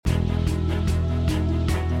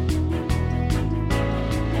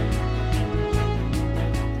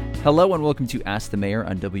Hello and welcome to Ask the Mayor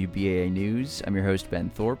on WBAA News. I'm your host,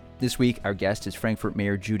 Ben Thorpe. This week, our guest is Frankfort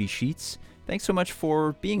Mayor Judy Sheets. Thanks so much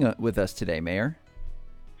for being with us today, Mayor.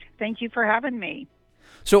 Thank you for having me.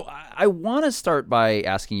 So I want to start by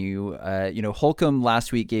asking you, Holcomb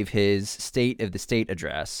last week gave his State of the State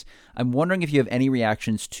address. I'm wondering if you have any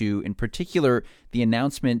reactions to, in particular, the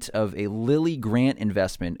announcement of a Lilly grant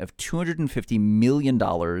investment of $250 million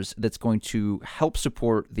that's going to help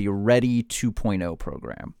support the Ready 2.0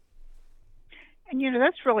 program. And,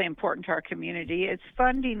 that's really important to our community. It's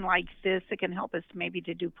funding like this that can help us maybe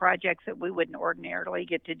to do projects that we wouldn't ordinarily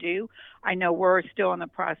get to do. I know we're still in the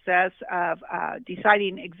process of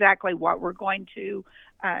deciding exactly what we're going to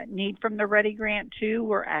need from the Ready Grant, too.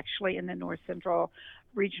 We're actually in the North Central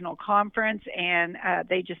Regional Conference, and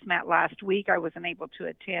they just met last week. I wasn't able to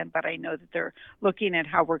attend, but I know that they're looking at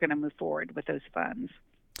how we're going to move forward with those funds.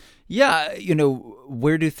 Yeah,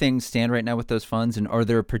 where do things stand right now with those funds? And are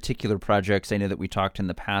there particular projects? I know that we talked in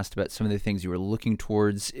the past about some of the things you were looking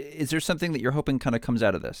towards. Is there something that you're hoping kind of comes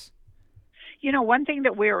out of this? One thing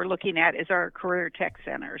that we're looking at is our Career Tech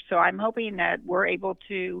Center. So I'm hoping that we're able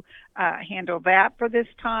to handle that for this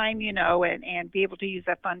time, and be able to use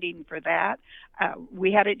that funding for that.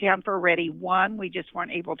 We had it down for Ready 1. We just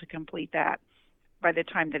weren't able to complete that by the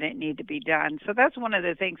time that it needed to be done. So that's one of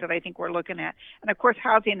the things that I think we're looking at. And of course,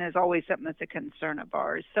 housing is always something that's a concern of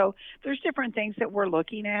ours. So there's different things that we're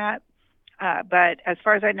looking at. But as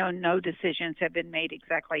far as I know, no decisions have been made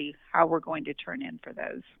exactly how we're going to turn in for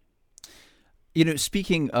those.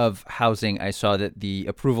 Speaking of housing, I saw that the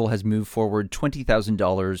approval has moved forward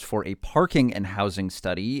 $20,000 for a parking and housing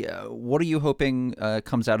study. What are you hoping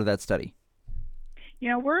comes out of that study?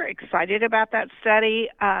 We're excited about that study.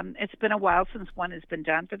 It's been a while since one has been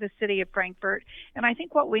done for the city of Frankfort. And I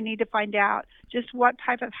think what we need to find out, just what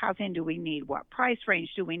type of housing do we need? What price range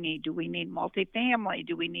do we need? Do we need multifamily?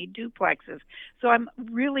 Do we need duplexes? So I'm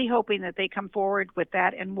really hoping that they come forward with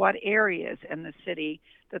that and what areas in the city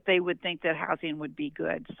that they would think that housing would be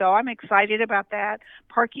good. So I'm excited about that.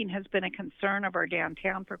 Parking has been a concern of our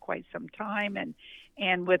downtown for quite some time.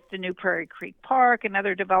 And with the new Prairie Creek Park and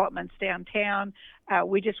other developments downtown,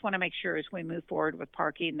 we just want to make sure as we move forward with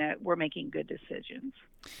parking that we're making good decisions.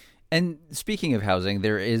 And speaking of housing,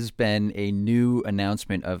 there has been a new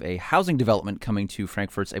announcement of a housing development coming to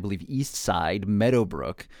Frankfort's, I believe, east side,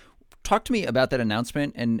 Meadowbrook. Talk to me about that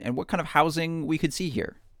announcement and what kind of housing we could see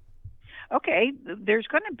here. Okay, there's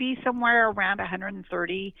going to be somewhere around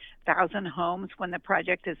 130,000 homes when the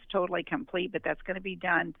project is totally complete, but that's going to be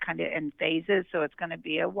done kind of in phases, so it's going to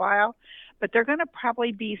be a while. But they're going to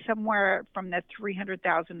probably be somewhere from the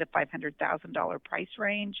 $300,000 to $500,000 price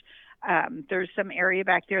range. There's some area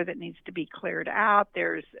back there that needs to be cleared out.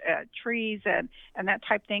 There's trees and that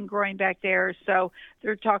type thing growing back there. So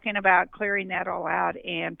they're talking about clearing that all out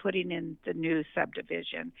and putting in the new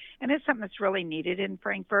subdivision. And it's something that's really needed in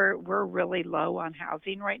Frankfort. We're really low on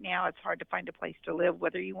housing right now. It's hard to find a place to live,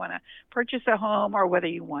 whether you want to purchase a home or whether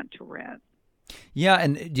you want to rent. Yeah,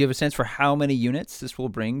 and do you have a sense for how many units this will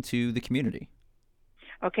bring to the community?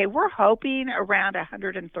 Okay, we're hoping around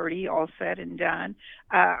 130 all said and done.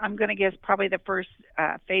 I'm going to guess probably the first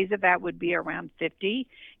phase of that would be around 50.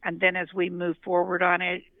 And then as we move forward on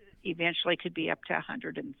it, eventually could be up to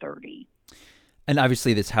 130. And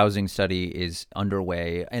obviously this housing study is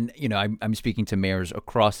underway. And, I'm speaking to mayors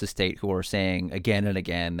across the state who are saying again and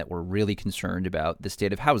again that we're really concerned about the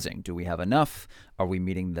state of housing. Do we have enough? Are we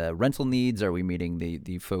meeting the rental needs? Are we meeting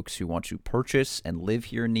the folks who want to purchase and live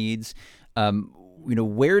here needs?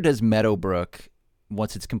 Where does Meadowbrook,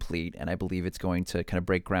 once it's complete, and I believe it's going to kind of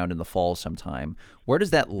break ground in the fall sometime, where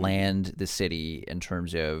does that land the city in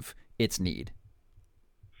terms of its need?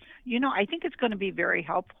 I think it's going to be very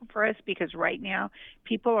helpful for us because right now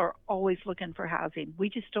people are always looking for housing. We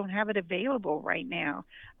just don't have it available right now.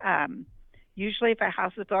 Usually if a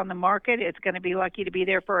house is on the market, it's going to be lucky to be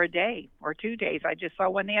there for a day or 2 days. I just saw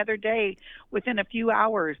one the other day. Within a few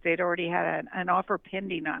hours, they'd already had an offer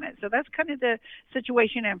pending on it. So that's kind of the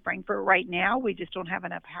situation in Frankfort right now. We just don't have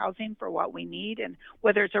enough housing for what we need. And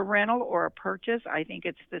whether it's a rental or a purchase, I think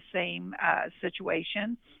it's the same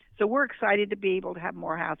situation. So we're excited to be able to have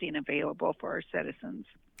more housing available for our citizens.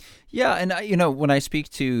 Yeah, and when I speak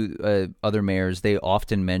to other mayors, they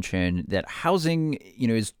often mention that housing,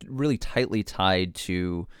 is really tightly tied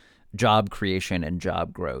to job creation and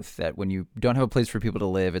job growth. That when you don't have a place for people to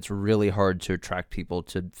live, it's really hard to attract people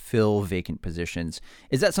to fill vacant positions.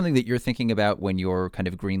 Is that something that you're thinking about when you're kind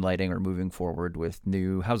of greenlighting or moving forward with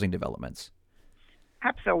new housing developments?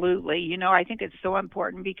 Absolutely. I think it's so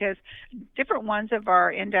important because different ones of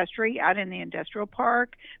our industry out in the industrial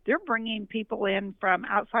park, they're bringing people in from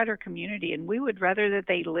outside our community, and we would rather that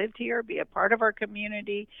they lived here, be a part of our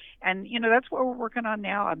community. And, that's what we're working on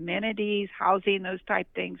now, amenities, housing, those type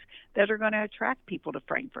things that are going to attract people to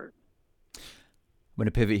Frankfort. I'm going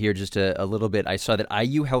to pivot here just a little bit. I saw that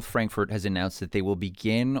IU Health Frankfurt has announced that they will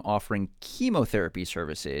begin offering chemotherapy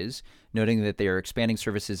services, noting that they are expanding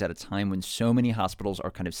services at a time when so many hospitals are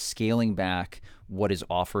kind of scaling back what is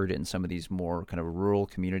offered in some of these more kind of rural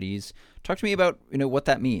communities. Talk to me about, what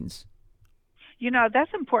that means. That's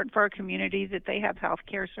important for our community that they have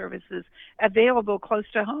healthcare services available close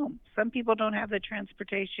to home. Some people don't have the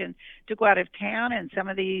transportation to go out of town, and some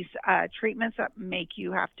of these treatments that make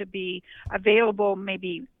you have to be available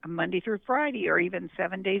maybe Monday through Friday or even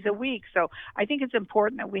 7 days a week. So I think it's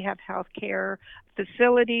important that we have healthcare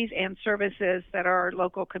facilities and services that our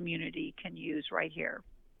local community can use right here.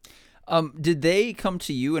 Did they come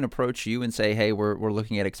to you and approach you and say, hey, we're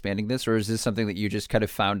looking at expanding this, or is this something that you just kind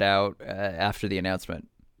of found out after the announcement?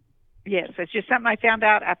 Yes, it's just something I found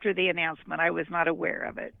out after the announcement. I was not aware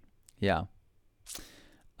of it. Yeah.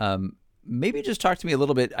 Maybe just talk to me a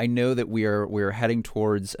little bit. I know that we're heading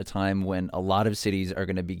towards a time when a lot of cities are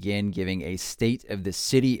going to begin giving a state of the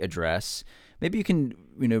city address. Maybe you can,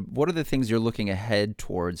 what are the things you're looking ahead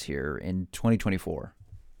towards here in 2024?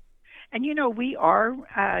 And we are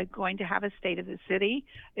going to have a state of the city.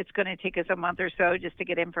 It's going to take us a month or so just to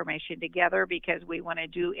get information together because we want to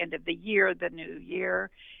do end of the year, the new year.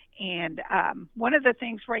 And one of the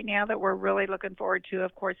things right now that we're really looking forward to,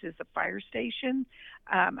 of course, is the fire station.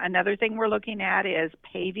 Another thing we're looking at is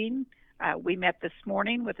paving. We met this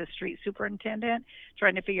morning with the street superintendent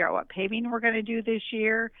trying to figure out what paving we're going to do this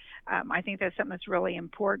year. I think that's something that's really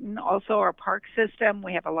important. Also, our park system,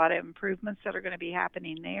 we have a lot of improvements that are going to be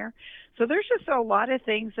happening there. So there's just a lot of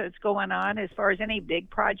things that's going on as far as any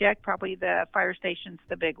big project. Probably the fire station's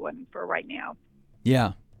the big one for right now.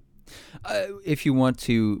 Yeah. If you want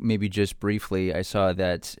to, maybe just briefly, I saw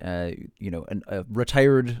that, a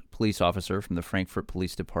retired police officer from the Frankfort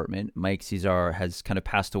Police Department, Mike Cesar, has kind of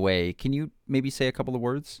passed away. Can you maybe say a couple of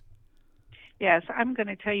words? Yes, I'm going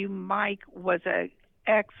to tell you, Mike was an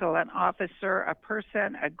excellent officer, a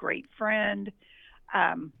person, a great friend.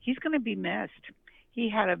 He's going to be missed. He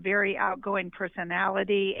had a very outgoing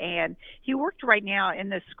personality, and he worked right now in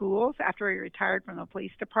the schools after he retired from the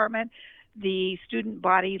police department. The student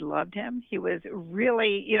body loved him. He was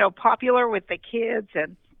really, popular with the kids,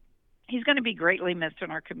 and he's going to be greatly missed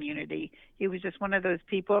in our community. He was just one of those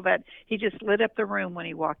people that he just lit up the room when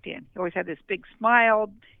he walked in. He always had this big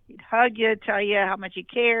smile. He'd hug you, tell you how much he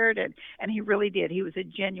cared, and he really did. He was a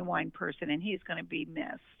genuine person, and he's going to be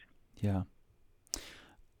missed. Yeah.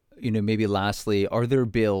 Maybe lastly, are there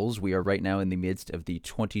bills? We are right now in the midst of the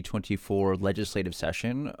 2024 legislative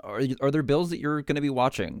session. Are there bills that you're going to be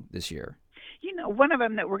watching this year? One of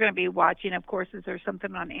them that we're going to be watching, of course, is there's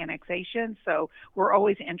something on annexation. So we're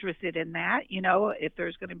always interested in that, if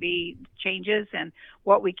there's going to be changes and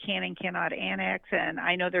what we can and cannot annex. And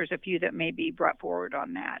I know there's a few that may be brought forward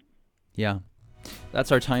on that. Yeah.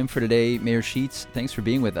 That's our time for today. Mayor Sheets, thanks for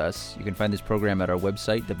being with us. You can find this program at our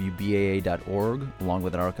website, wbaa.org, along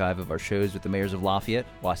with an archive of our shows with the mayors of Lafayette,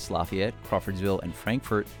 West Lafayette, Crawfordsville, and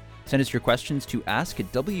Frankfort. Send us your questions to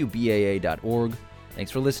ask@wbaa.org. Thanks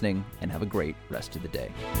for listening, and have a great rest of the day.